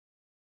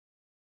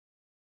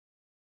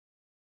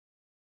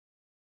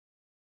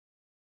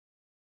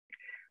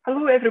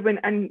Hello, everyone,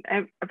 and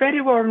a very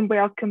warm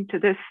welcome to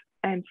this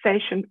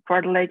session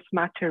for Legs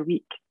Matter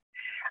Week.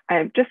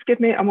 Just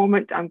give me a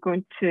moment. I'm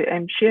going to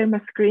share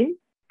my screen.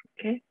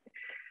 Okay.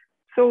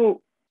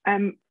 So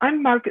I'm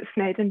Margaret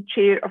Sneddon,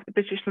 Chair of the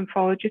British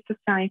Lymphology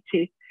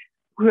Society,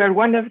 who are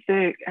one of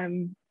the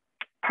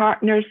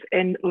partners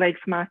in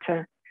Legs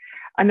Matter.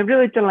 And I'm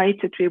really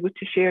delighted to be able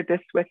to share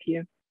this with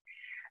you.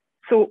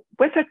 So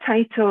with a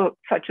title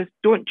such as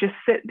Don't Just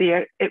Sit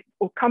There, it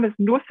will come as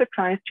no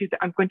surprise to you that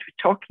I'm going to be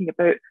talking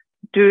about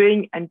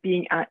doing and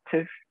being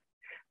active.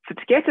 So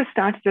to get us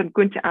started, I'm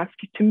going to ask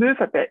you to move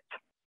a bit.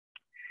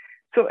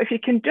 So if you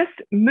can just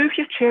move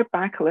your chair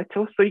back a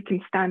little so you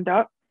can stand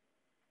up.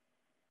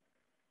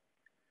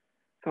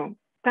 So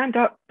stand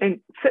up,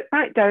 then sit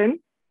back down.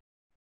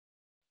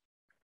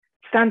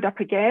 Stand up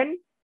again.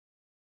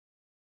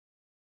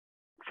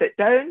 Sit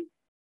down.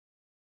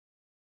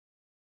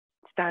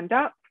 Stand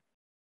up.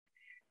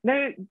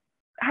 Now,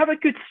 have a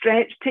good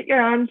stretch. Take your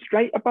arms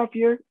right above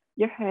your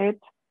head.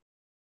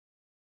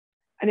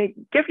 And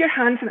then give your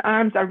hands and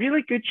arms a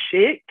really good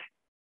shake.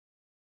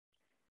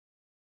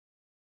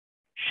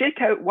 Shake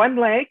out one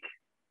leg.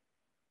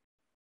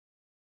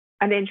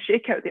 And then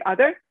shake out the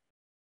other.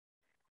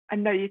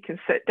 And now you can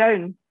sit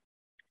down.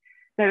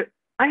 Now,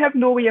 I have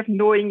no way of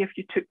knowing if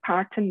you took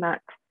part in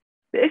that.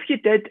 But if you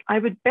did, I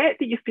would bet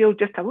that you feel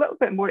just a little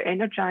bit more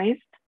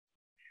energized.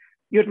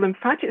 Your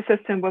lymphatic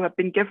system will have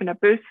been given a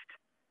boost.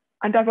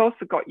 And I've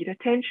also got your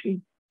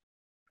attention.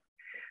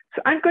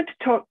 So I'm going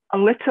to talk a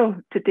little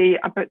today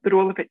about the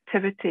role of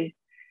activity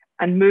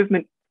and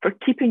movement for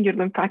keeping your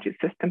lymphatic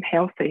system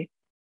healthy,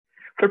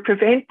 for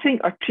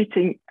preventing or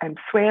treating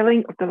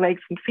swelling of the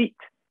legs and feet.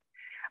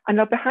 And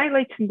I'll be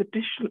highlighting the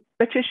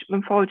British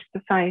Lymphology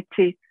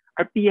Society,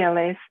 or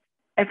BLS,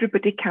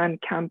 Everybody Can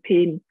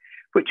campaign,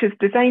 which is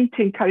designed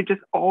to encourage us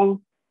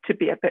all to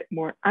be a bit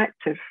more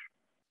active.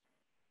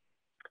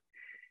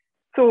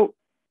 So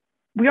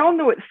we all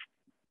know it's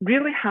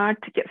really hard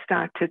to get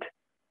started.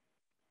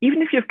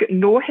 Even if you've got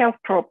no health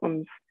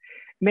problems,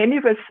 many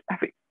of us have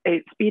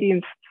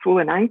experienced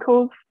swollen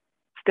ankles,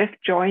 stiff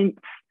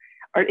joints,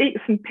 or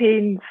aches and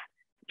pains,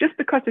 just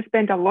because we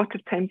spend a lot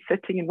of time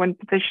sitting in one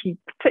position,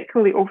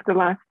 particularly over the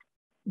last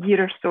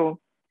year or so,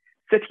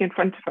 sitting in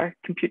front of our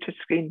computer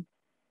screen.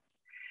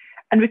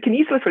 And we can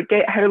easily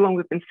forget how long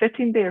we've been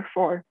sitting there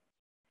for.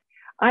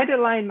 I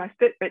rely on my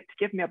Fitbit to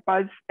give me a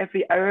buzz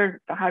every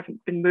hour if I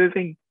haven't been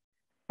moving,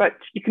 but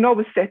you can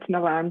always set an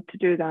alarm to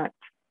do that.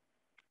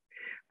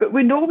 But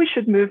we know we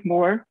should move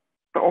more,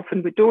 but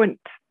often we don't.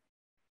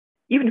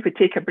 Even if we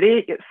take a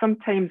break, it's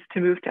sometimes to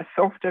move to a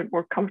softer,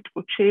 more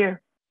comfortable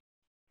chair.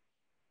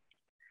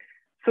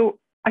 So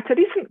at a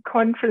recent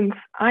conference,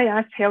 I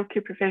asked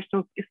healthcare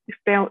professionals if they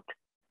felt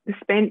they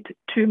spent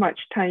too much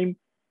time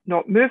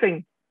not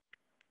moving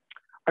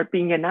or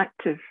being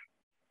inactive.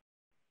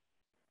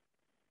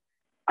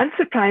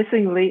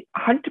 Unsurprisingly,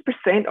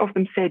 100% of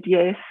them said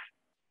yes.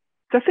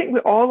 So I think we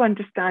all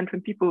understand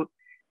when people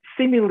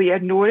seemingly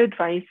ignore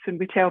advice when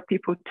we tell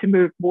people to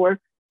move more,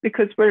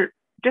 because we're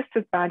just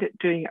as bad at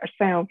doing it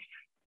ourselves.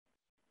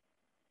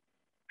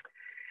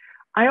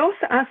 I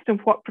also asked them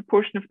what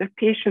proportion of their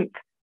patients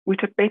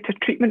would have better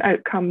treatment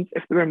outcomes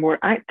if they were more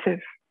active.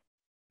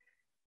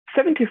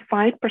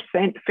 75%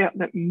 felt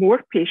that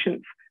more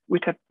patients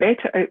would have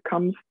better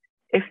outcomes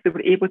if they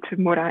were able to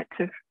be more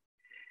active.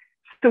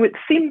 So it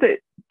seemed that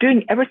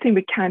doing everything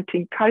we can to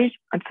encourage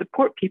and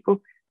support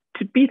people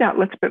to be that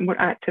little bit more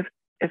active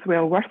is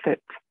well worth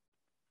it.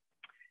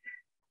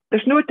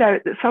 There's no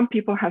doubt that some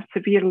people have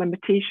severe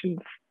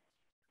limitations,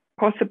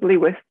 possibly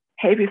with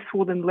heavy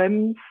swollen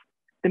limbs.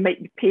 They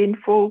might be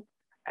painful,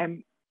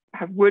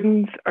 have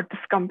wounds or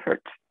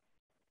discomfort.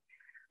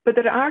 But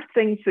there are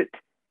things that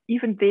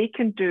even they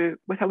can do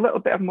with a little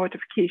bit of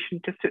modification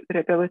to suit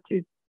their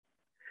abilities.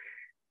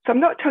 So I'm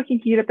not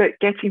talking here about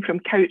getting from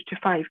couch to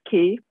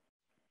 5K,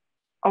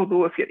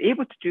 although if you're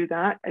able to do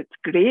that, it's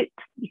great,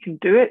 you can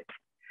do it.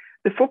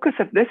 The focus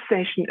of this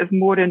session is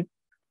more in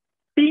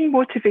being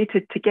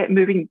motivated to get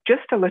moving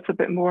just a little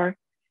bit more,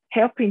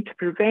 helping to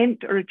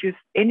prevent or reduce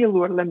any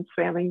lower limb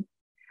swelling,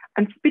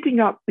 and speeding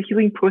up the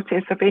healing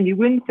process of any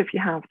wounds if you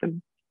have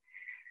them.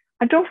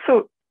 And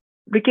also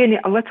regaining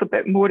a little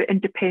bit more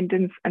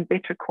independence and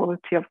better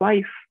quality of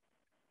life.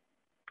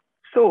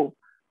 So,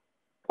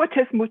 what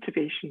is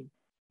motivation?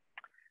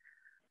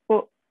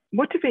 Well,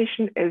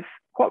 motivation is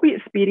what we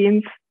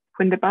experience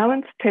when the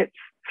balance tips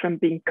from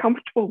being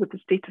comfortable with the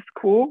status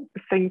quo,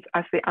 with things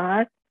as they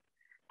are,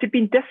 to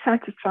being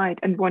dissatisfied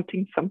and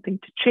wanting something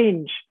to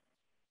change.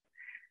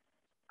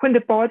 When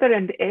the bother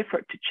and the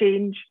effort to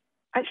change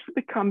actually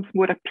becomes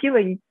more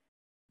appealing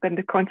than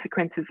the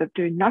consequences of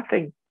doing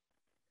nothing.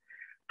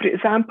 For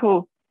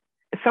example,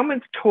 if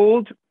someone's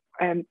told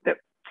that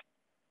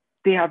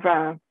they have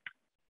a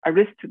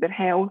risk to their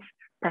health,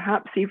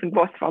 perhaps even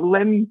loss of a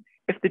limb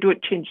if they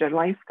don't change their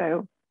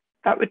lifestyle,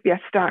 that would be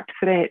a stark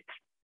threat.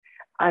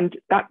 And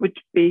that would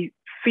be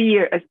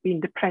fear as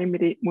being the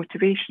primary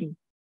motivation.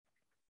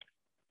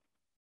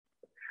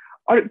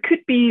 Or it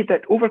could be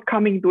that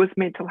overcoming those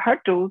mental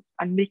hurdles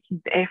and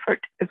making the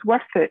effort is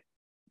worth it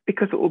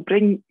because it will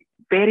bring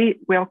very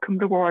welcome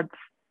rewards,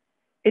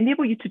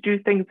 enable you to do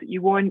things that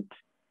you want,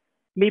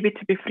 maybe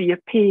to be free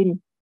of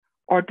pain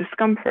or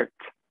discomfort.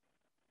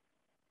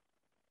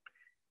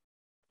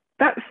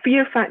 That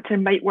fear factor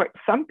might work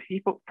for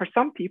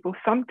some people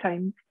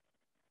sometimes,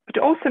 but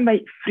it also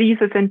might freeze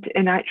us into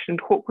inaction and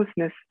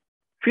hopelessness,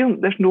 feeling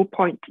there's no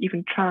point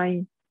even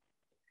trying.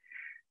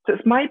 So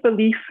it's my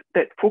belief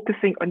that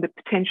focusing on the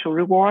potential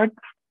rewards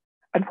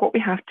and what we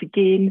have to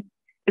gain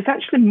is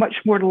actually much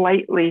more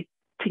likely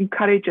to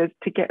encourage us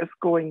to get us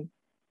going.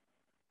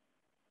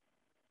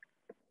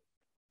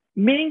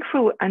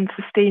 Meaningful and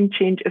sustained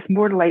change is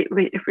more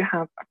likely if we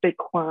have a big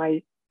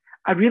why,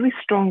 a really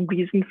strong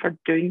reason for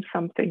doing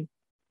something.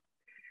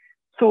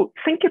 So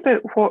think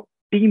about what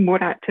being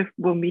more active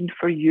will mean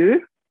for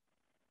you.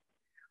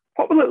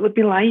 What will it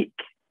be like?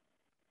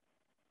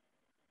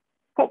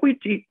 What would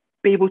you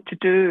be able to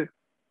do?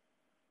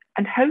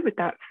 And how would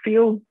that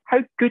feel? How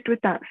good would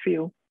that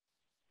feel?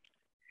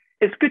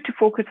 It's good to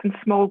focus on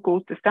small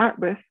goals to start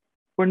with.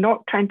 We're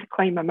not trying to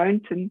climb a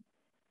mountain.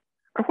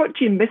 Or what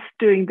do you miss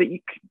doing that you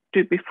could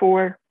do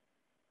before?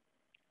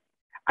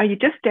 Are you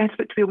just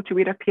desperate to be able to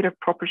wear a pair of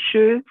proper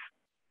shoes?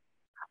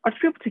 Or to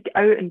be able to get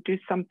out and do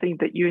something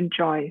that you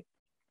enjoy?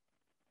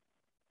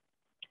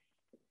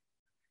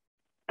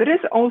 There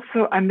is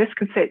also a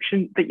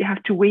misconception that you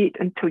have to wait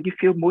until you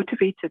feel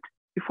motivated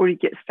before you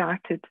get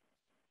started,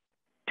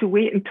 to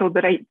wait until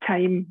the right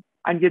time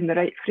and you're in the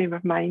right frame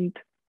of mind.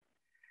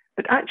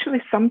 But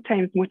actually,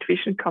 sometimes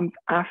motivation comes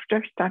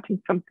after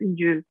starting something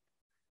new,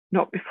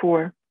 not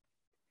before.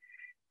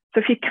 So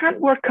if you can't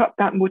work up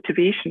that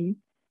motivation,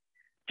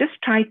 just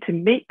try to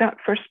make that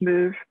first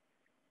move,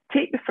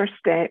 take the first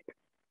step,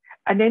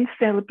 and then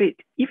celebrate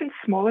even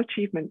small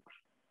achievements.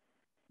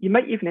 You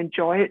might even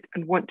enjoy it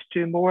and want to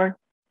do more.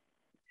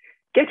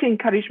 Getting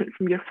encouragement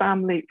from your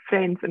family,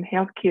 friends, and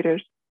health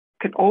carers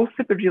can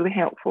also be really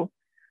helpful.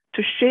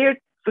 So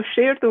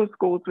share those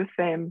goals with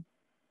them.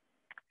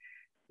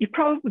 You've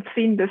probably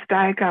seen this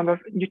diagram of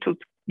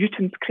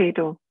Newton's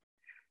cradle,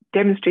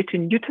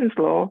 demonstrating Newton's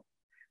law,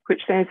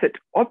 which says that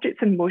objects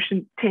in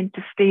motion tend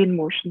to stay in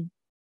motion.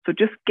 So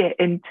just get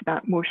into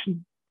that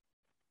motion.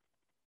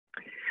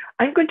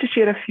 I'm going to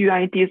share a few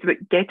ideas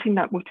about getting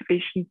that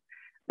motivation,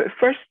 but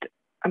first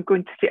I'm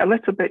going to say a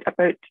little bit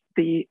about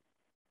the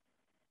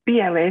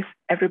BLS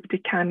Everybody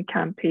Can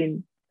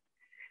campaign.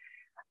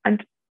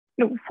 And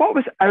what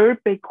was our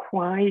big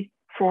why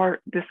for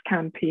this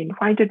campaign?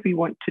 Why did we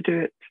want to do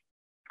it?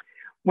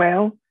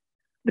 Well,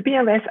 the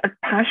BLS are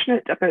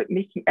passionate about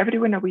making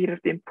everyone aware of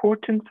the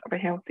importance of a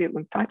healthy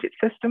lymphatic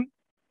system.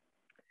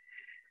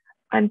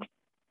 And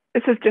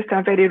this is just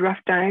a very rough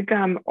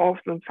diagram of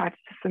the lymphatic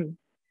system.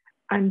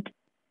 And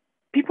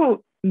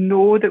people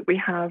know that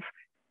we have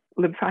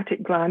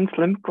lymphatic glands,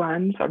 lymph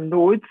glands or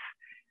nodes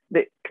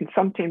that can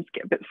sometimes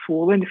get a bit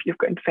swollen if you've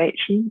got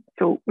infection.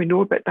 So we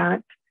know about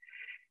that.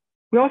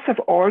 We also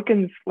have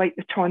organs like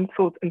the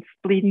tonsils and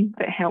spleen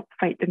that help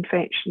fight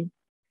infection.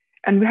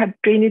 And we have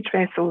drainage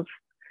vessels.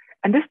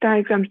 And this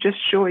diagram is just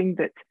showing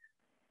that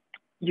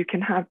you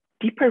can have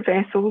deeper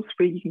vessels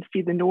where you can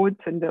see the nodes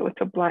and the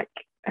little black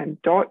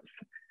dots.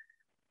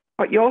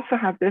 But you also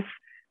have this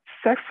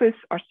surface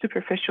or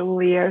superficial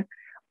layer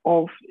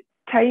of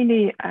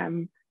tiny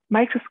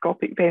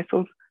microscopic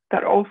vessels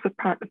that are also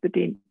part of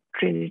the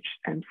drainage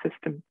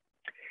system.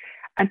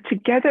 And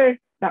together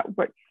that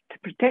works to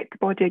protect the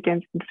body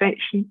against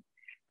infection,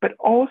 but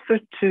also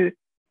to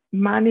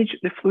manage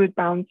the fluid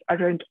balance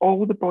around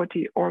all the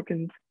body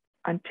organs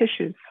and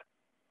tissues.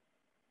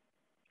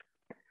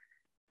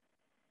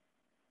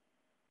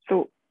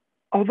 So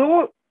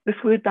although the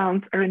fluid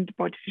balance around the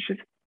body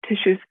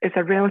tissues is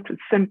a relatively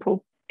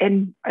simple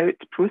in-out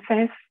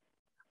process,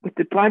 with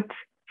the blood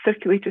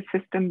circulatory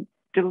system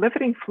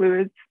delivering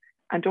fluids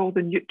and all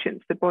the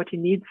nutrients the body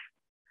needs,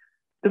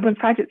 the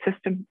lymphatic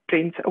system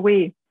drains it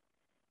away.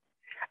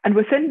 And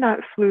within that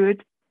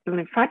fluid, the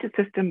lymphatic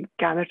system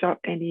gathers up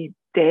any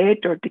dead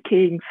or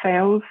decaying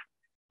cells,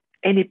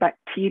 any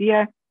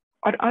bacteria,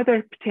 or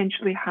other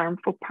potentially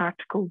harmful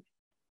particles.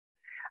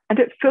 And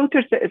it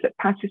filters it as it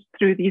passes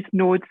through these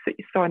nodes that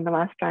you saw in the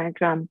last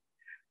diagram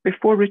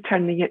before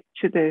returning it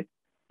to the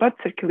blood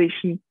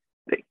circulation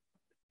that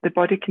the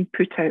body can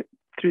put out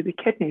through the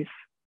kidneys.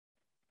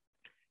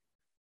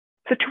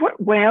 So to work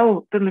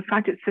well, the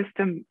lymphatic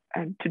system,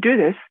 to do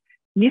this,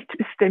 needs to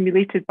be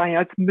stimulated by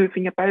us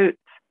moving about.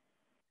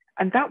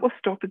 And that will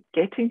stop us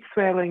getting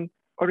swelling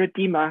or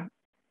edema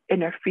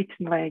in our feet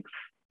and legs.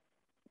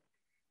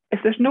 If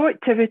there's no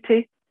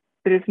activity,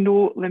 there is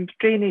no lymph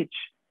drainage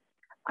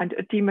and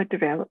edema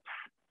develops,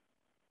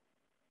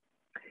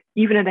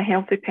 even in a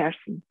healthy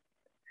person.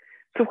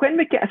 So when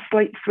we get a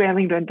slight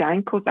swelling around the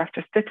ankles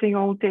after sitting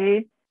all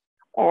day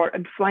or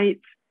in flight,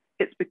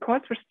 it's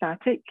because we're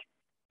static,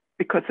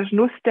 because there's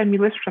no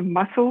stimulus from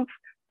muscles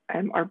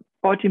or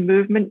body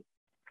movement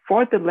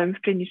for the lymph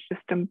drainage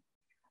system.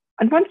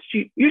 And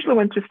usually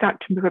once we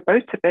start to move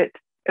about a bit,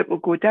 it will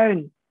go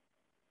down.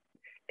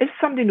 If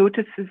somebody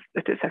notices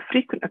that it's a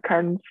frequent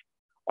occurrence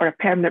or a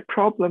permanent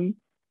problem,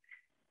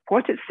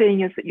 what it's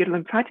saying is that your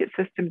lymphatic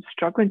system is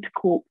struggling to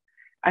cope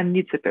and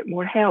needs a bit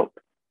more help.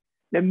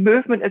 Now,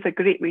 movement is a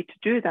great way to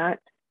do that,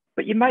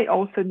 but you might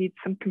also need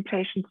some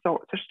compression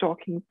socks or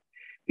stockings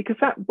because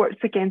that works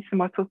against the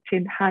muscles to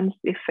enhance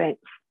the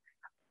effects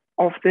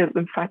of the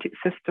lymphatic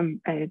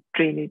system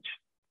drainage.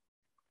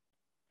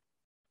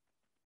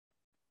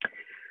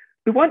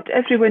 We want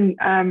everyone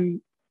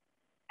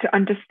to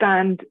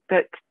understand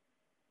that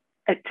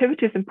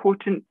activity is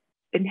important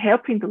in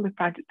helping the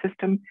lymphatic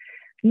system,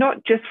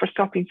 not just for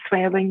stopping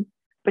swelling,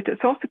 but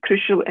it's also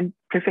crucial in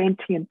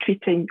preventing and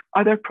treating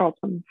other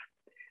problems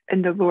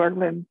in the lower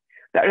limb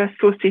that are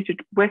associated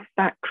with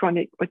that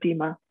chronic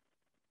oedema,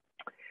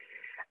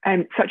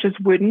 such as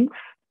wounds,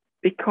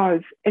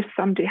 because if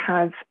somebody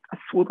has a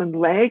swollen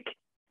leg,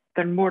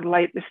 they're more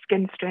likely, their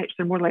skin stretch,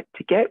 they're more likely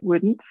to get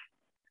wounds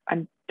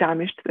and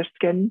damage to their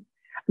skin.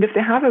 And if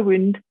they have a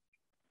wound,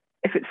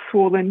 if it's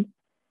swollen,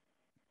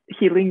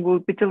 healing will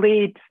be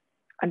delayed.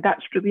 And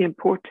that's really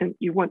important.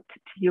 You want it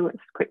to heal as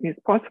quickly as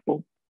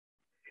possible.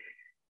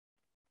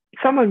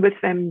 Someone with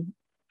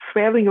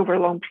swelling over a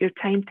long period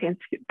of time tends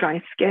to get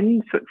dry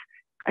skin, so it's,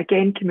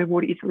 again, can be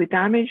more easily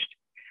damaged,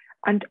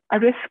 and a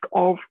risk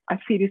of a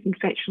serious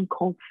infection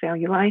called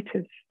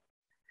cellulitis.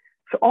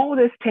 So all of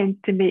this tends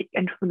to make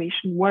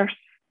inflammation worse,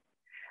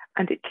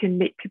 and it can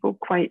make people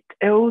quite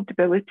ill,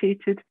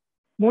 debilitated,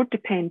 more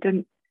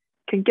dependent,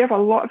 can give a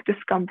lot of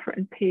discomfort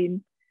and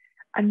pain,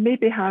 and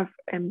maybe have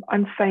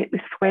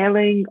unsightly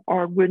swelling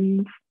or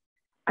wounds,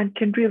 and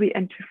can really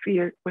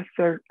interfere with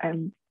their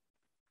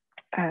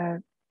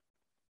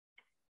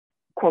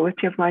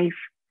quality of life.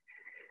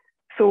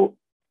 So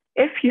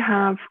if you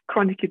have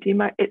chronic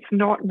edema, it's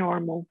not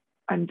normal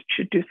and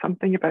should do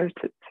something about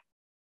it.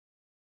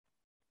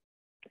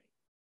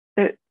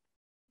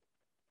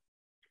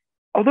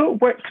 Although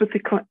it works with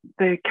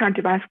the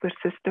cardiovascular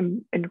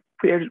system, in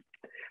where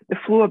the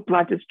flow of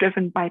blood is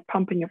driven by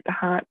pumping of the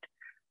heart,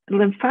 the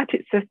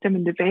lymphatic system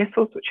and the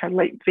vessels, which are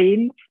like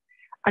veins,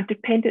 are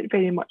dependent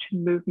very much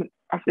on movement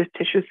of the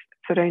tissues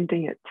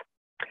surrounding it.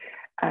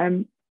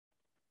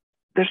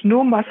 There's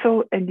no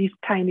muscle in these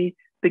tiny,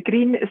 the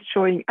green is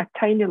showing a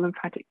tiny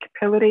lymphatic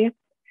capillary.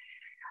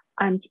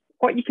 And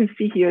what you can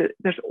see here,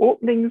 there's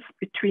openings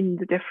between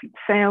the different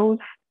cells,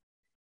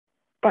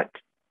 but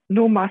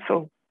no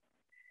muscle.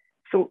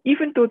 So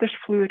even though there's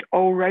fluid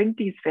all around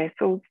these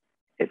vessels,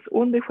 it's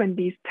only when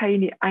these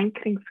tiny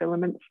anchoring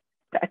filaments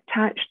that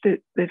attach the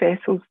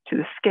vessels to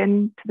the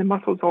skin, to the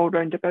muscles all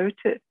round about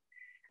it,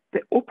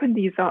 that open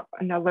these up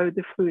and allow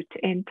the fluid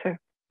to enter.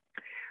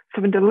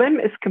 So when the limb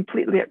is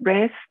completely at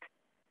rest,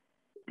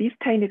 these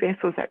tiny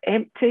vessels are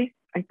empty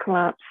and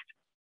collapsed,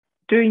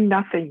 doing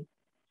nothing.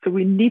 So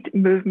we need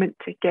movement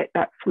to get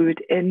that fluid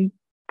in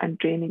and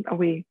draining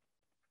away.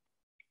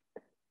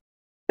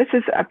 This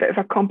is a bit of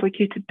a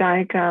complicated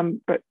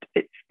diagram, but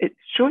it's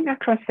showing a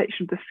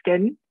cross-section of the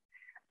skin,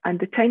 and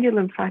the tiny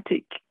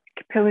lymphatic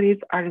capillaries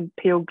are in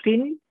pale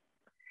green.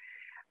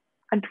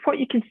 And what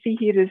you can see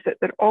here is that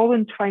they're all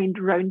entwined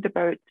round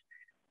about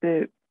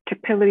the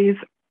capillaries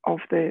of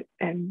the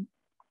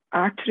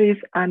arteries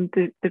and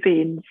the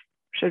veins,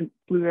 which are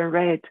blue or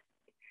red.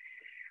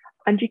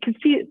 And you can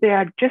see that they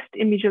are just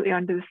immediately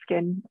under the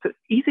skin. So it's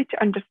easy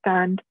to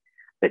understand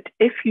that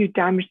if you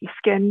damage the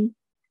skin,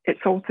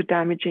 it's also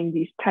damaging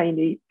these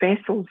tiny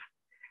vessels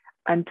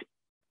and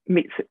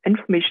makes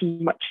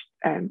inflammation much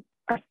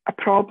a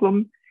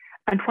problem,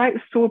 and why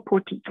it's so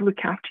important to look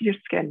after your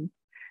skin,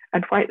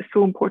 and why it's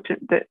so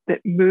important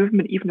that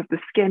movement, even of the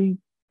skin,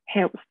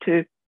 helps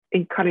to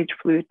encourage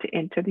fluid to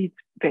enter these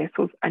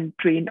vessels and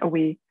drain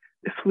away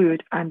the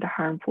fluid and the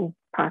harmful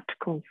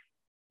particles.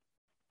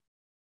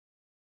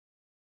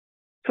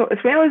 So as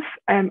well as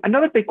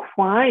another big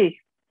why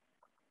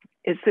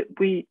is that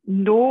we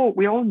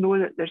all know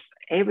that there's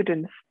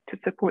evidence to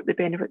support the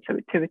benefits of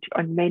activity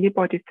on many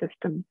body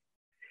systems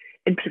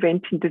in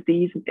preventing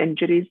disease and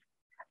injuries,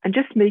 and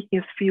just making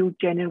us feel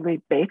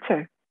generally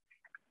better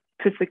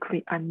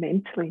physically and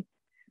mentally.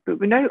 But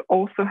we now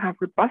also have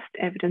robust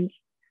evidence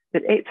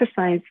that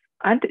exercise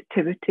and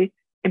activity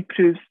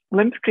improves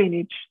lymph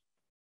drainage.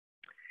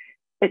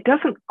 It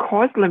doesn't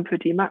cause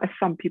lymphedema, as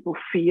some people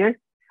fear,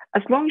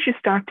 as long as you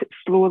start it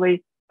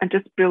slowly and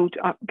just build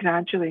up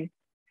gradually.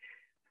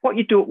 What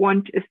you don't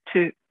want is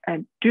to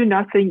do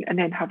nothing and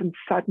then have a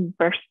sudden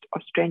burst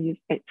of strenuous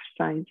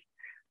exercise.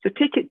 So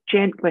take it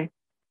gently.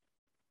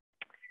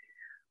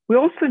 We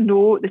also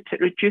know that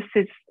it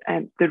reduces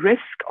the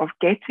risk of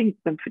getting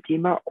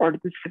lymphedema or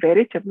the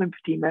severity of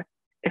lymphedema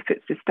if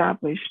it's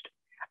established,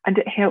 and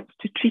it helps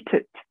to treat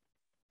it.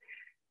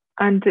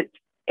 And that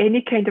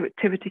any kind of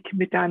activity can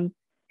be done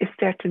if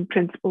certain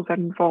principles are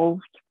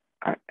involved,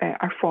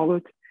 are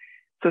followed.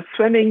 So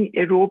swimming,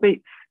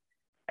 aerobics,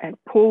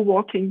 pole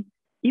walking,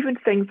 even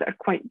things that are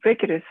quite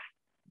vigorous,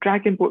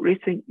 dragon boat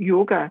racing,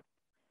 yoga,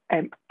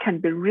 can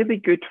be really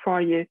good for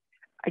you,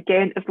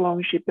 again, as long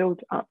as you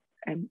build up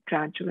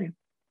gradually.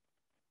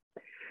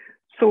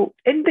 So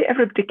in the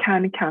Everybody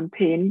Can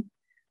campaign,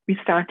 we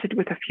started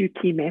with a few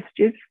key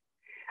messages.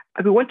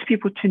 And we wanted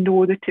people to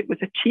know that it was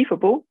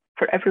achievable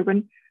for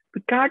everyone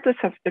regardless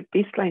of their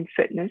baseline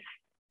fitness,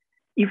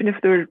 even if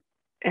they're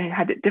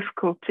had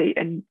difficulty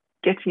in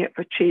getting out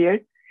of a chair,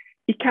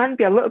 you can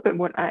be a little bit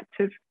more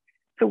active.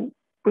 So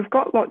we've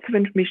got lots of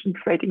information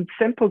providing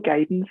simple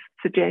guidance,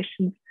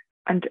 suggestions,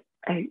 and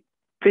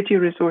video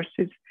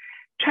resources,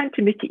 trying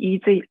to make it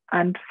easy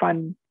and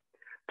fun.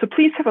 So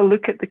please have a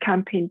look at the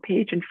campaign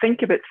page and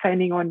think about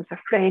signing on as a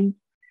friend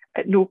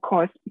at no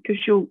cost, because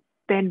you'll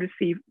then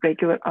receive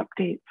regular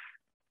updates.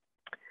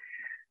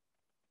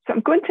 So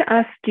I'm going to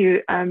ask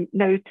you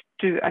now to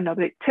do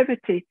another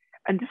activity,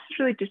 and this is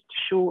really just to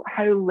show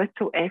how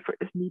little effort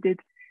is needed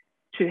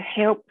to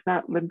help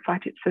that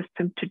lymphatic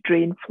system to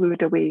drain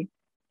fluid away.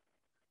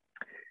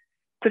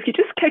 So if you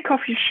just kick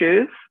off your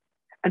shoes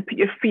and put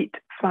your feet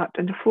flat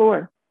on the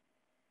floor.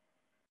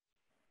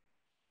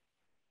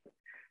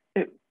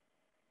 Now,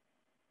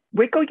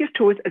 wiggle your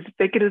toes as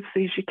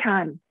vigorously as you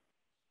can.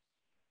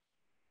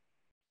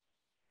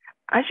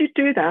 As you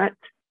do that,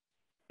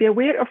 be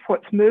aware of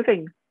what's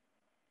moving.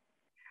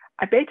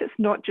 I bet it's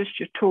not just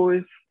your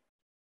toes.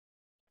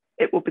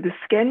 It will be the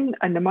skin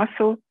and the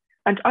muscle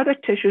and other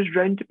tissues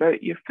round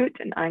about your foot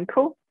and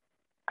ankle,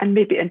 and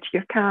maybe into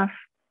your calf.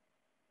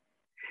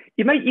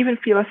 You might even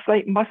feel a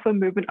slight muscle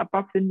movement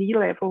above the knee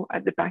level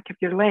at the back of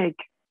your leg.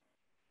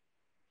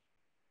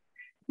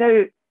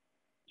 Now,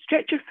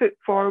 stretch your foot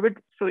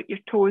forward so that your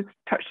toes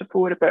touch the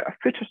floor about a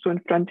foot or so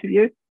in front of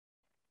you.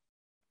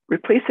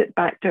 Replace it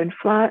back down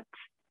flat.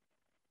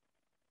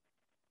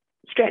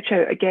 Stretch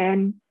out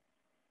again,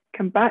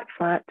 come back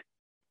flat.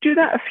 Do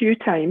that a few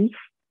times.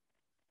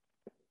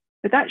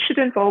 But that should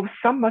involve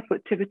some muscle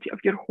activity of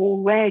your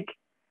whole leg,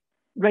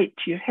 right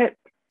to your hip.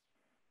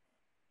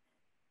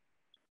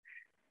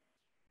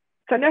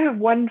 So I now have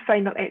one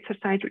final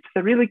exercise, which is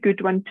a really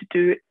good one to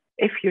do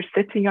if you're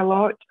sitting a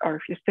lot or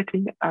if you're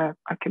sitting at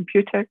a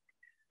computer.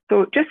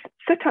 So just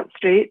sit up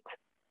straight,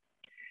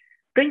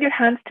 bring your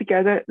hands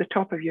together at the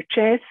top of your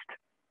chest.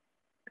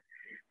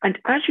 And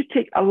as you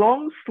take a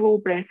long, slow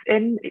breath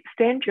in,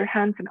 extend your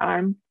hands and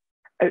arms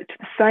out to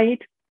the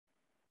side,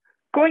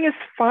 going as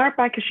far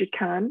back as you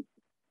can,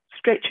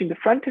 stretching the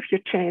front of your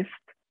chest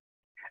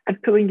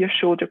and pulling your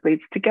shoulder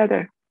blades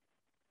together.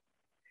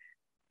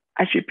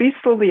 As you breathe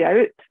slowly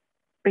out,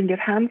 bring your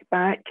hands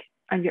back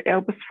and your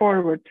elbows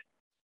forward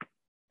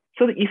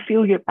so that you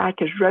feel your back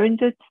is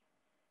rounded.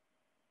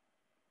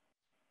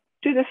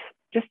 Do this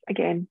just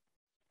again.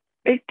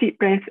 Big deep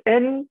breath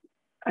in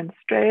and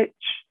stretch,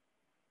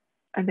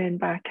 and then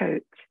back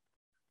out.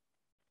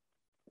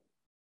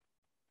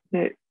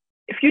 Now,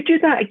 if you do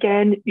that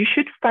again, you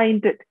should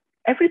find that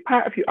every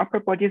part of your upper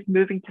body is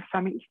moving to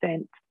some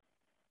extent.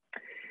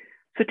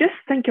 So just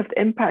think of the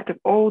impact of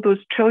all those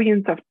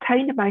trillions of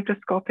tiny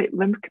microscopic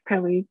lymph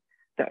capillaries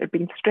that are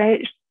being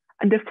stretched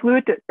and the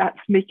fluid that's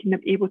making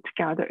them able to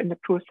gather in the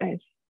process.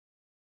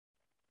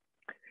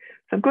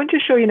 So I'm going to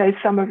show you now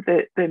some of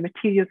the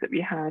materials that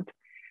we had.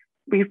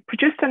 We've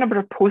produced a number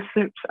of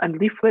posters and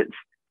leaflets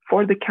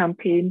for the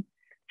campaign.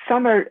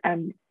 Some are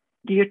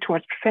geared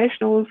towards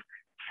professionals,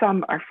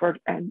 some are for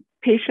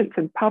patients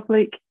and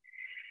public.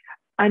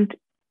 And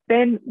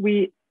then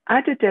we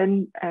added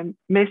in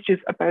messages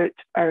about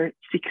our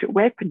secret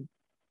weapon.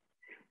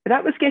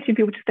 That was getting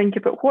people to think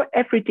about what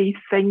everyday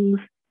things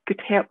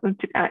could help them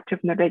to be active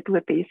on a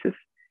regular basis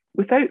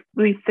without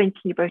really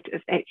thinking about it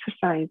as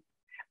exercise.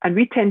 And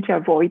we tend to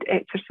avoid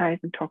exercise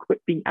and talk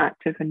about being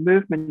active and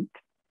movement.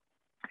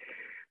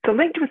 So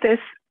linked with this,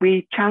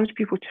 we challenged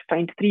people to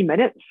find 3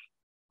 minutes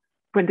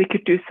when they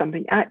could do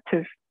something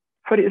active.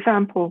 For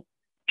example,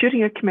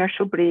 during a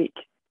commercial break,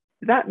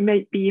 that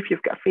might be if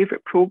you've got a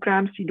favourite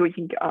programme, so you know you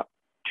can get up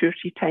 2 or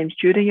 3 times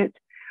during it,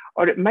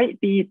 or it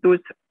might be those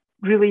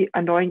really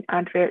annoying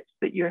adverts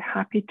that you're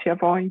happy to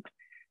avoid.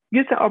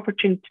 Use the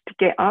opportunity to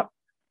get up,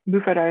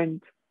 move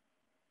around.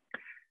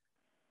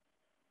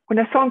 When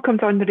a song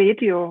comes on the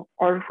radio,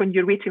 or when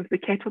you're waiting for the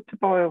kettle to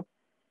boil,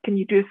 can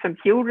you do some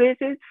heel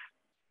raises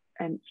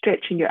and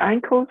stretching your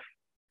ankles?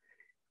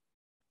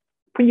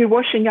 When you're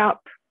washing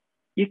up,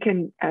 you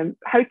can,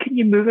 how can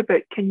you move a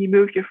bit? Can you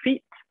move your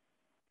feet?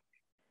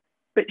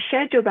 But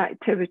schedule that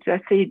activity.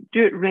 I say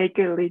do it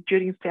regularly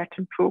during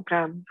certain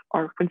programs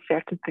or when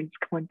certain things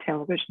come on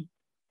television.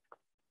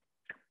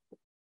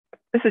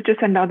 This is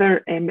just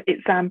another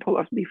example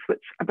of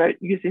leaflets about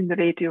using the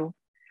radio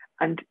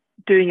and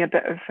doing a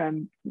bit of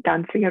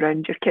dancing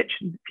around your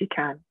kitchen if you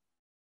can.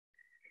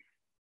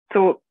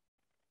 So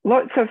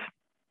lots of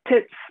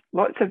tips,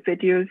 lots of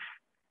videos,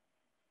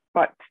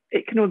 but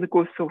it can only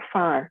go so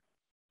far.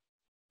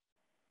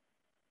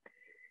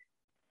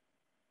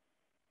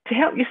 To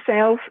help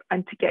yourself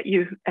and to get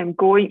you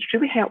going, it's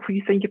really helpful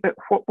you think about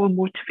what will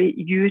motivate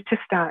you to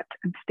start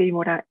and stay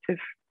more active.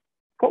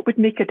 What would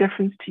make a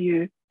difference to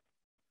you?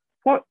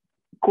 What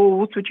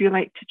goals would you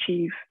like to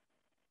achieve?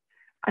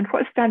 And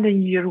what's standing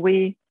in your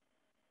way?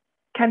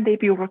 Can they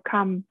be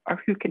overcome, or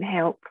who can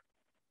help?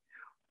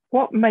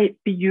 What might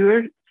be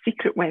your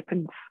secret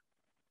weapons?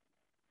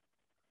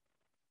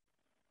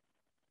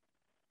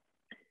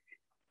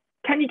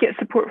 Can you get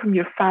support from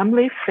your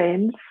family,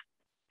 friends,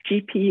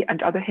 GP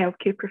and other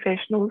healthcare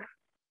professionals?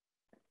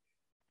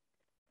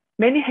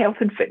 Many health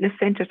and fitness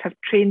centres have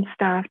trained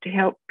staff to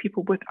help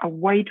people with a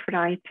wide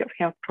variety of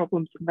health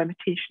problems and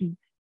limitations.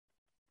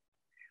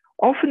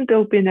 Often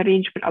there'll be an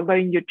arrangement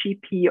allowing your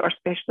GP or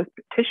specialist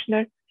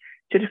practitioner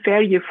to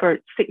refer you for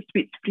 6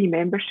 weeks free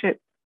membership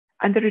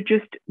and a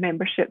reduced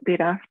membership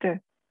thereafter.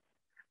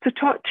 So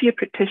talk to your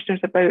practitioners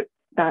about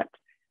that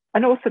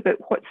and also about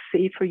what's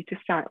safe for you to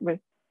start with.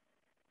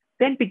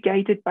 Then be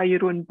guided by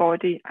your own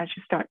body as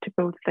you start to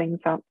build things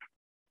up.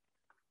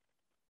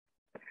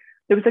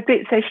 There was a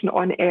great session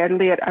on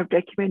earlier. I would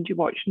recommend you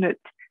watching it.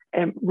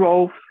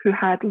 Rolf, who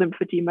had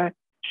lymphedema,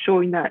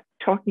 showing that,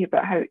 talking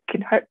about how it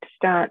can hurt to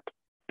start,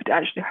 but it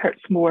actually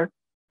hurts more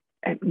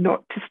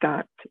not to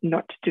start,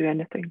 not to do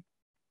anything.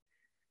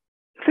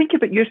 Think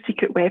about your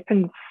secret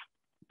weapons.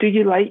 Do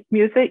you like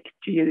music?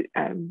 Do you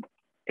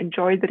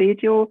enjoy the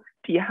radio?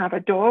 Do you have a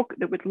dog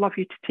that would love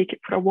you to take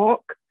it for a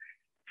walk?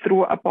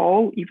 Throw a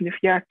ball, even if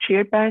you are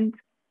chair-bound?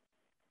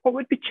 What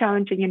would be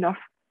challenging enough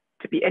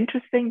to be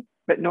interesting,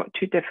 but not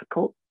too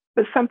difficult,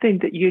 but something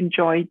that you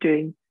enjoy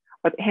doing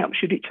or that helps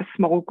you reach a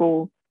small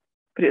goal?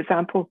 For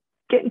example,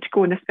 getting to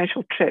go on a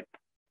special trip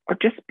or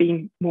just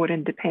being more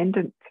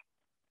independent.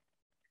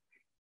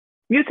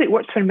 Music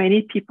works for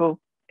many people.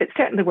 It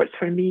certainly works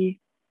for me.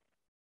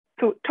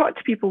 So talk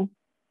to people.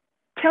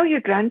 Tell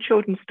your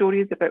grandchildren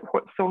stories about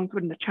what songs were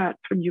in the charts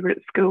when you were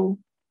at school,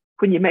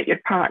 when you met your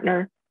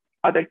partner,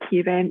 other key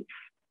events.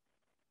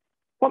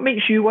 What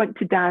makes you want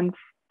to dance,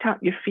 tap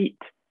your feet,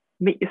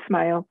 make you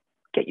smile,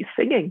 get you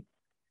singing?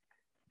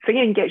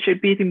 Singing gets you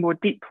breathing more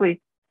deeply.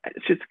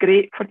 It's just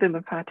great for the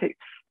lymphatics.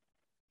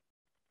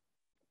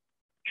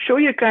 Show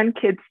your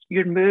grandkids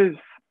your moves,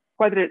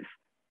 whether it's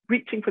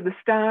reaching for the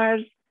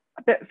stars,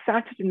 a bit of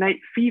Saturday Night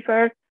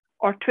Fever,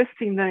 or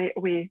twisting the night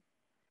away.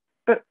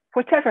 But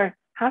whatever,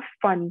 have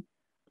fun.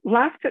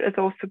 Laughter is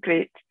also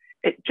great.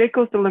 It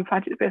jiggles the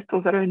lymphatic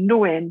vessels around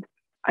no end,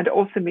 and it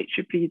also makes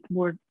you breathe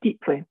more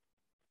deeply.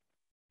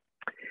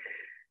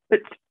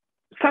 But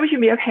some of you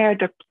may have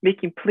heard of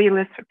making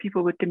playlists for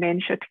people with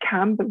dementia to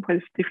calm them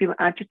when they feel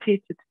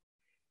agitated.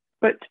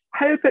 But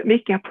how about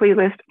making a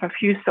playlist of a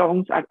few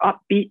songs that are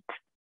upbeat,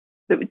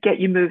 that would get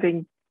you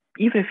moving,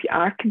 even if you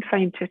are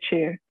confined to a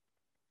chair?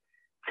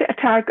 Set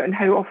a target on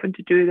how often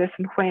to do this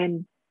and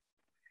when.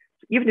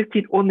 Even if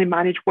you only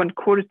manage one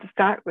chorus to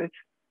start with,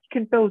 you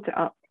can build it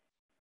up.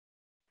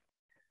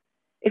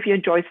 If you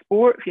enjoy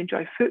sport, if you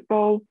enjoy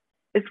football,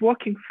 is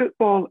walking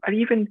football or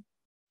even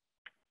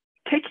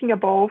kicking a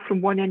ball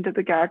from one end of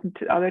the garden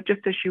to the other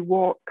just as you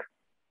walk?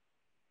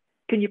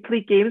 Can you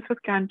play games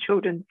with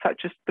grandchildren,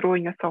 such as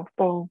throwing a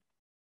softball?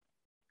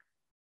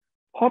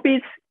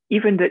 Hobbies,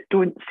 even that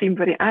don't seem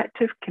very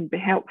active, can be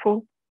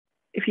helpful.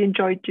 If you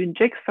enjoy doing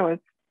jigsaws,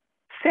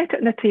 set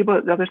it on a table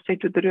at the other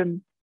side of the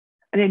room,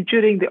 and then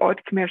during the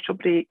odd commercial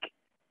break,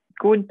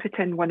 go and put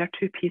in 1 or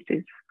 2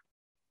 pieces.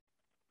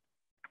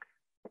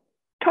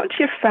 Talk to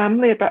your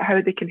family about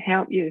how they can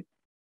help you,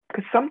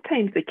 because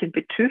sometimes they can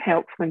be too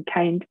helpful and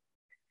kind,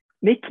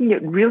 making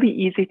it really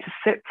easy to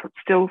sit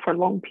still for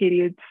long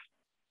periods.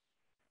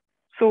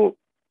 So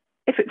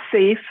if it's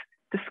safe,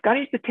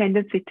 discourage the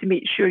tendency to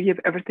make sure you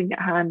have everything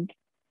at hand,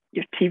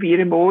 your TV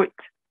remote,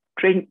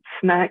 drinks,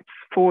 snacks,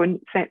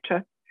 phone,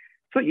 etc.,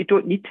 so you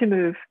don't need to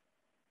move.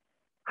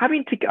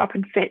 Having to get up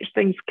and fetch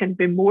things can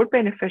be more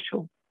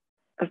beneficial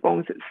as long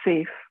as it's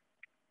safe.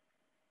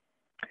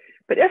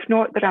 But if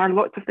not, there are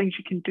lots of things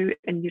you can do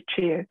in your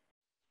chair.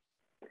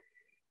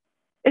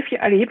 If you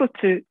are able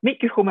to,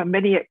 make your home a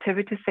mini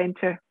activity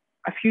centre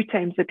a few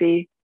times a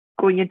day,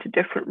 going into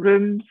different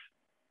rooms,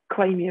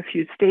 climbing a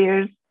few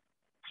stairs,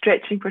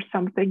 stretching for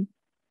something,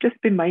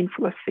 just be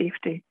mindful of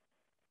safety.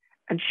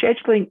 And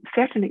scheduling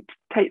certain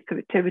types of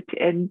activity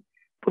in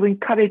will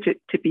encourage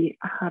it to be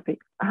a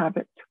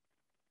habit.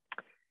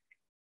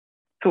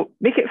 So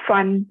make it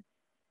fun,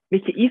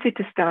 make it easy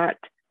to start,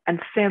 and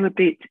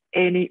celebrate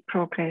any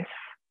progress.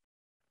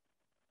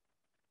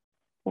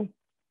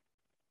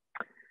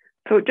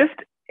 So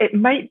it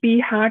might be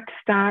hard to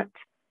start,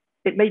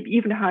 it might be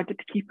even harder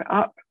to keep it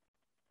up.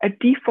 A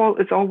default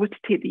is always to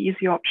take the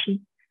easy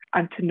option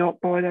and to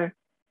not bother.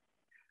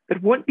 There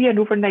won't be an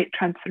overnight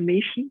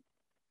transformation.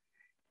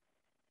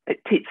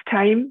 It takes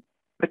time,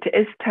 but it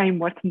is time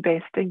worth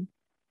investing.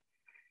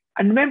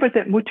 And remember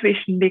that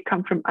motivation may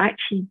come from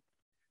action.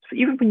 So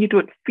even when you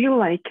don't feel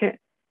like it,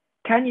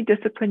 can you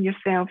discipline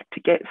yourself to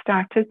get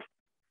started,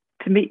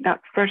 to make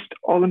that first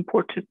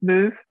all-important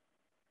move,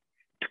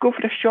 to go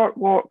for a short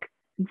walk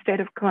instead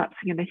of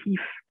collapsing in a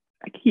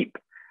heap,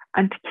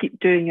 and to keep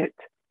doing it?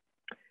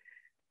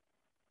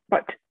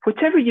 But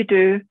whatever you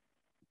do,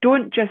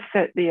 don't just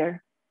sit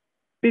there.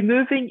 Be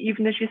moving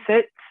even as you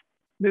sit.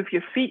 Move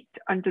your feet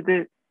under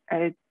the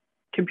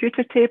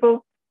computer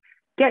table.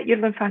 Get your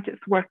lymphatics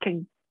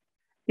working.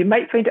 You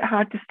might find it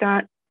hard to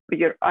start, but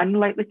you're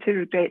unlikely to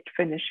regret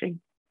finishing.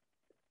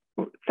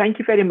 Well, thank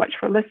you very much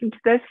for listening to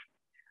this.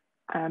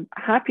 I'm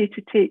happy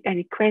to take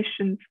any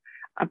questions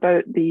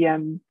about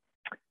the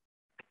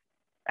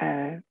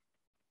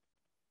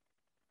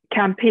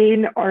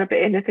campaign or about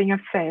anything I've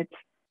said.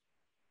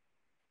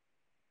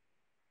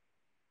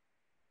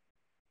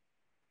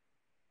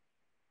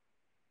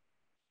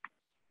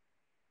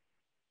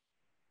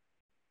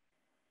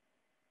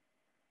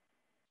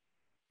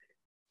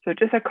 So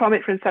just a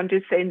comment from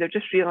somebody saying they've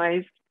just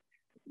realised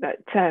that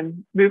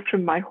moved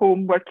from my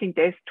home working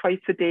desk twice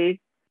a day.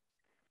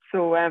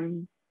 So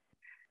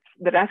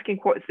they're asking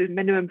what's the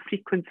minimum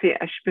frequency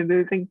I should be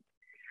moving.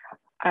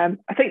 I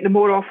think the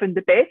more often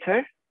the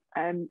better.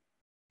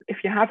 If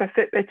you have a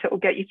Fitbit, it will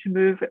get you to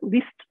move at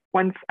least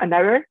once an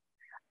hour,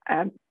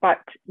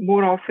 but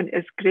more often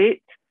is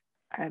great.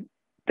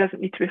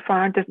 Doesn't need to be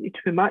far, doesn't need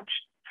to be much.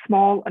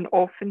 Small and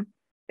often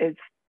is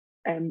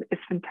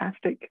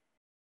fantastic.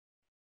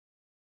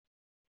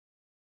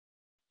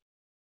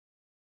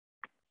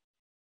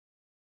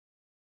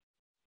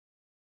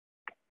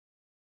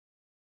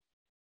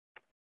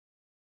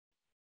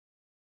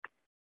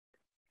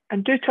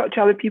 And do talk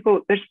to other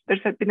people. There's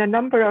been a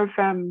number of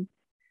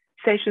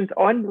sessions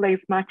on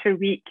Lives Matter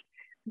Week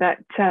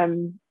that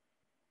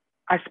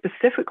are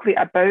specifically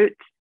about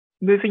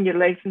moving your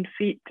legs and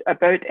feet,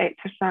 about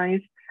exercise,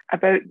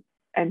 about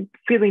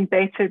feeling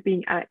better,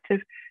 being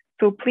active.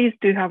 So please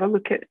do have a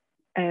look at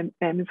them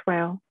as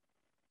well.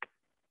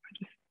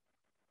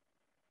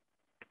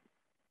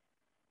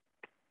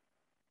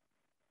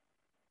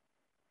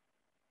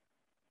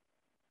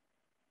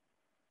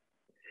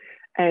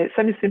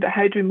 Somebody's saying about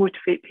how do we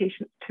motivate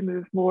patients to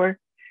move more?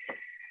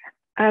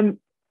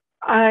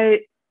 I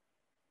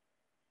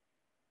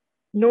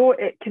know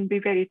it can be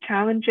very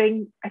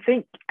challenging. I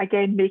think,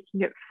 again,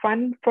 making it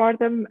fun for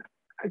them.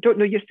 I don't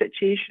know your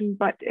situation,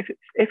 but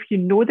if you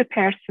know the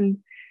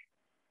person,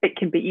 it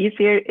can be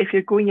easier. If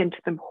you're going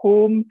into them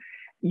home,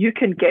 you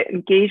can get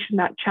engaged in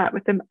that chat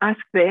with them, ask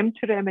them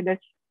to reminisce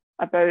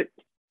about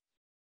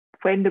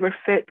when they were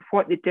fit,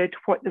 what they did,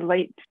 what they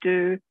liked to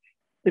do.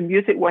 The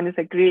music one is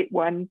a great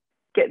one.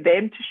 Get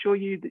them to show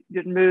you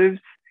their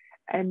moves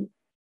and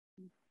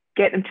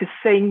get them to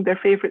sing their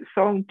favourite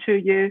song to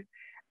you.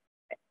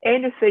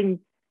 Anything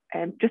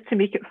just to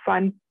make it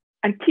fun,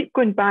 and keep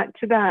going back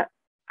to that,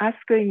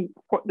 asking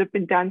what they've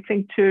been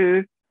dancing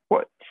to,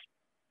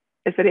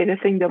 is there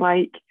anything they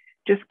like.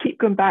 Just keep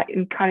going back,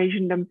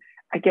 encouraging them,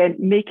 again,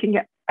 making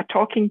it a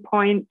talking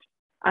point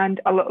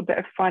and a little bit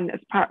of fun as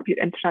part of your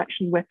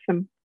interaction with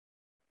them.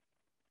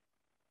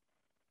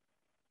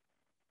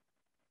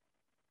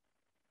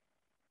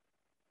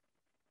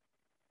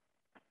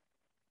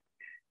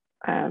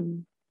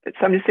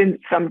 Somebody saying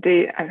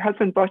her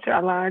husband bought her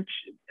a large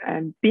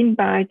bean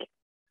bag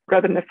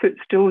rather than a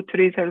footstool to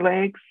raise her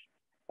legs.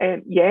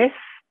 Yes,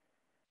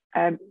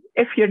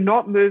 if you're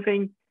not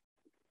moving,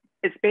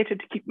 it's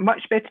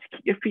much better to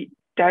keep your feet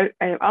down,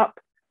 up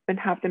than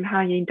have them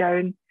hanging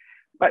down.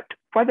 But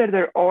whether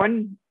they're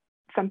on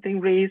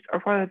something raised or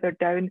whether they're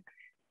down,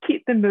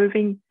 keep them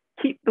moving,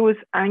 keep those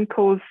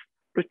ankles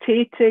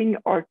rotating,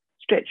 or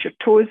stretch your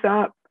toes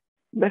up,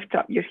 lift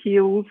up your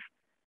heels.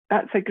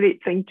 That's a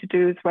great thing to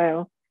do as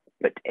well.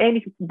 But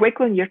any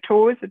wiggling your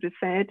toes, as I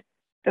said,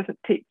 doesn't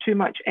take too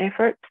much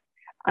effort.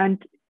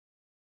 And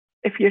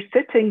if you're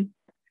sitting,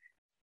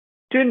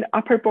 doing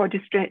upper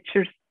body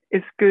stretchers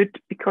is good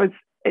because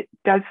it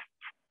does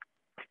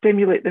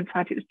stimulate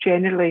lymphatics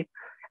generally.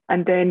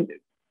 And then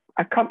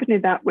accompany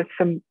that with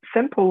some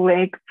simple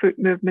leg, foot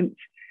movements,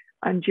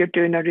 and you're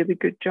doing a really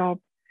good job.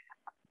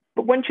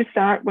 But once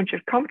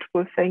you're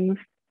comfortable with things,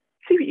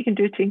 see what you can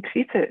do to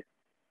increase it.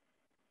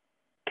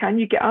 Can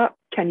you get up?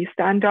 Can you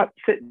stand up,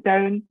 sit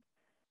down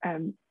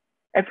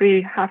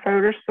every half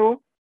hour or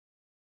so?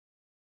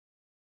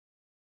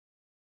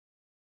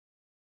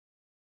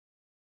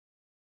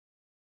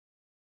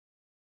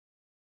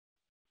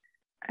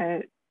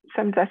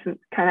 Some doesn't.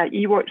 Can I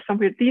e-watch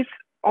somewhere?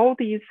 All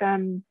these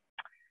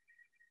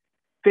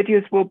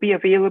videos will be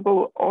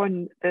available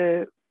on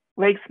the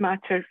Legs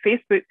Matter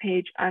Facebook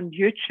page and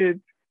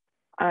YouTube,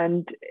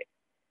 and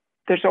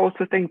there's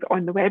also things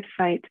on the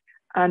website.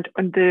 And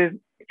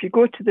if you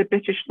go to the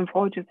British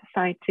Lymphology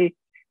Society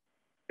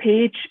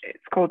page,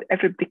 it's called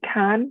Everybody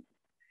Can,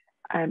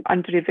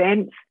 under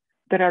events,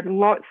 there are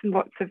lots and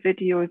lots of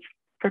videos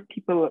for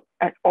people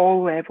at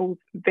all levels,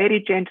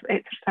 very gentle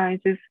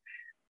exercises,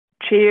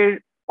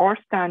 chair or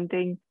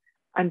standing,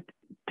 and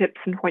tips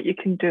on what you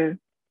can do.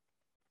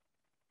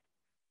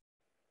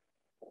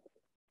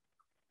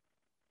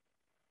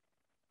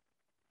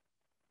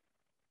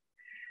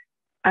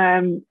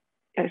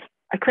 Yes,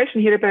 a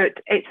question here about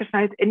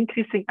exercise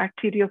increasing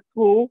arterial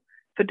flow.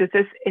 So does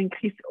this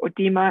increase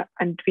oedema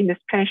and venous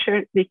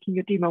pressure, making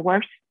oedema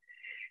worse?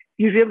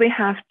 You really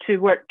have to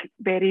work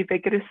very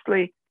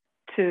vigorously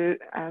to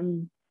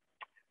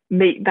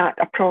make that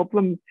a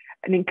problem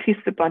and increase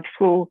the blood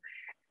flow.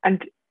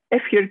 And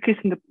if you're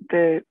increasing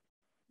the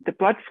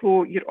blood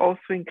flow, you're also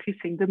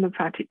increasing the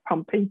lymphatic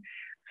pumping.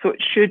 So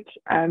it should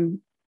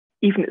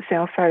even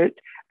itself out,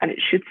 and it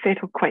should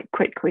settle quite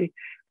quickly.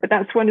 But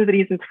that's one of the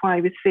reasons why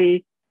we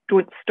say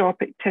don't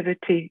stop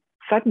activity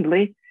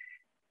suddenly.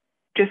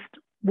 Just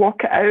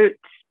walk it out,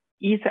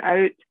 ease it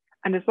out,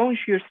 and as long as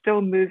you're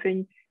still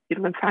moving, your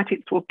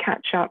lymphatics will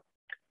catch up.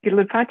 Your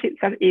lymphatics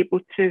are able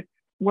to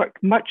work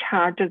much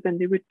harder than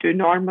they would do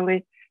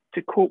normally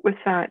to cope with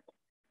that.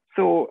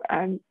 So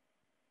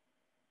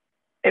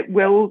it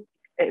will,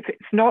 if it's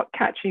not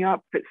catching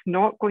up, if it's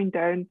not going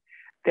down,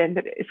 then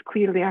there is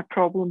clearly a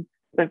problem.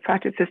 The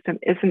lymphatic system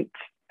isn't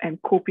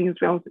coping as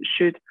well as it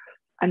should,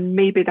 and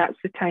maybe that's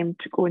the time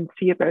to go and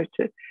see about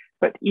it.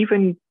 But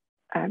even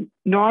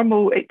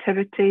normal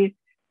activity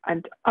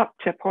and up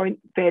to a point,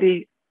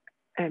 very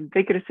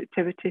vigorous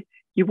activity,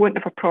 you won't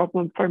have a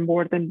problem for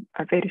more than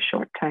a very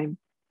short time.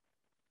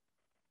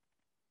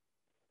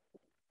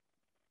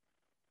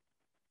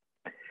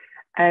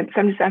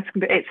 Somebody's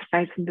asking about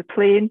exercise in the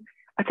plane.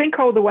 I think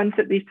all the ones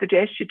that they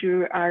suggest you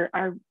do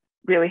are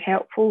really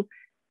helpful.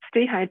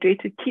 Stay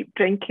hydrated, keep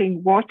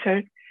drinking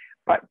water,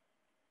 but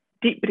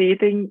deep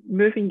breathing,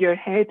 moving your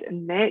head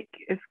and neck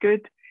is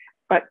good.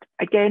 But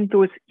again,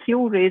 those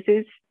heel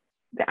raises,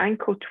 the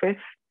ankle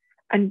twists,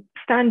 and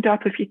stand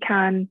up if you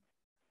can,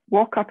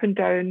 walk up and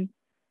down,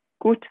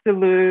 go to the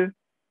loo,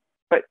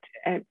 but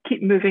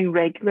keep moving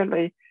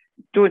regularly.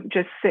 Don't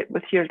just sit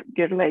with your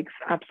legs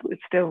absolutely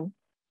still.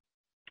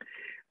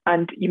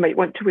 And you might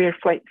want to wear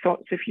flight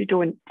socks if you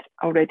don't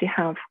already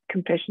have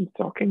compression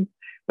stockings,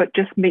 but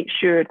just make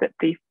sure that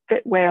they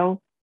fit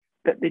well,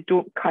 that they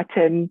don't cut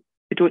in,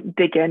 they don't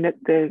dig in at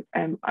the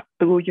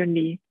below your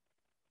knee.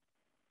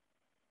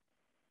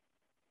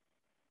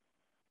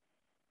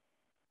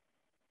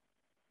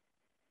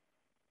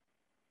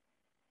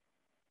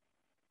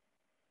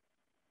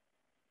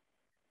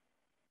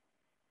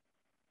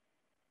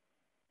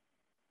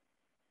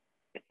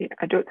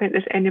 I don't think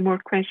there's any more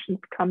questions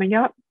coming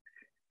up.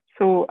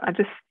 So I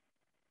just,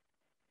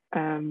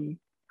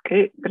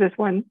 okay, there is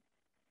one.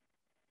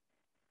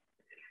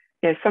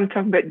 Yeah, some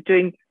talking about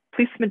doing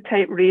policeman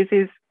type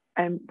raises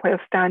while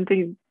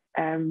standing.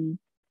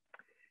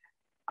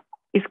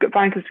 He's got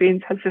varicose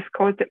veins, has this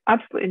caused it?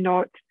 Absolutely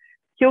not.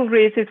 Heel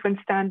raises when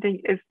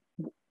standing is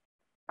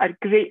a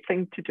great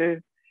thing to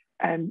do.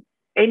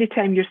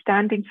 Anytime you're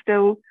standing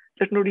still,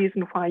 there's no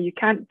reason why you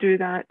can't do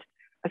that.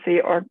 I say,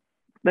 or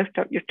lift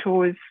up your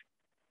toes,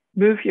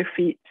 move your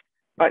feet,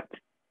 but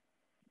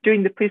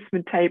doing the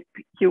policeman type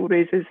heel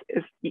raises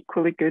is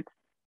equally good.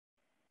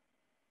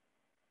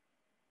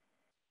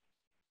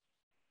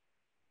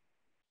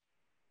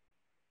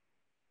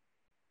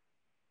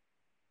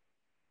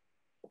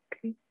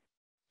 Okay.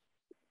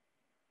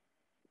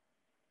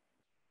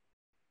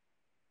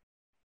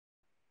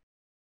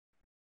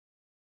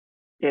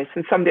 Yes,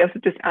 and somebody else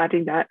is just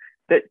adding that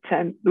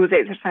those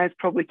exercises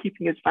probably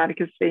keeping his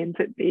varicose veins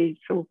at bay.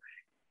 So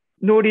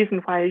no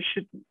reason why he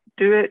shouldn't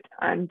do it,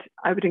 and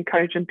I would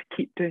encourage him to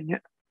keep doing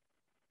it.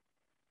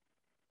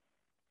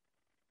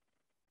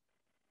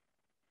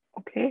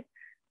 Okay,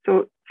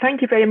 so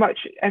thank you very much,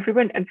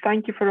 everyone, and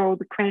thank you for all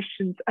the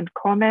questions and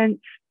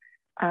comments.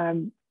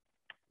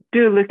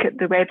 Do look at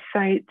the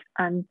website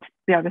and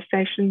the other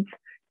sessions.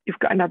 You've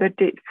got another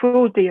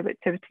full day of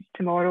activities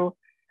tomorrow,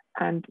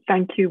 and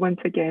thank you once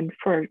again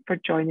for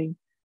joining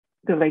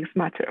the Legs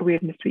Matter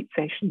Awareness Week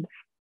sessions.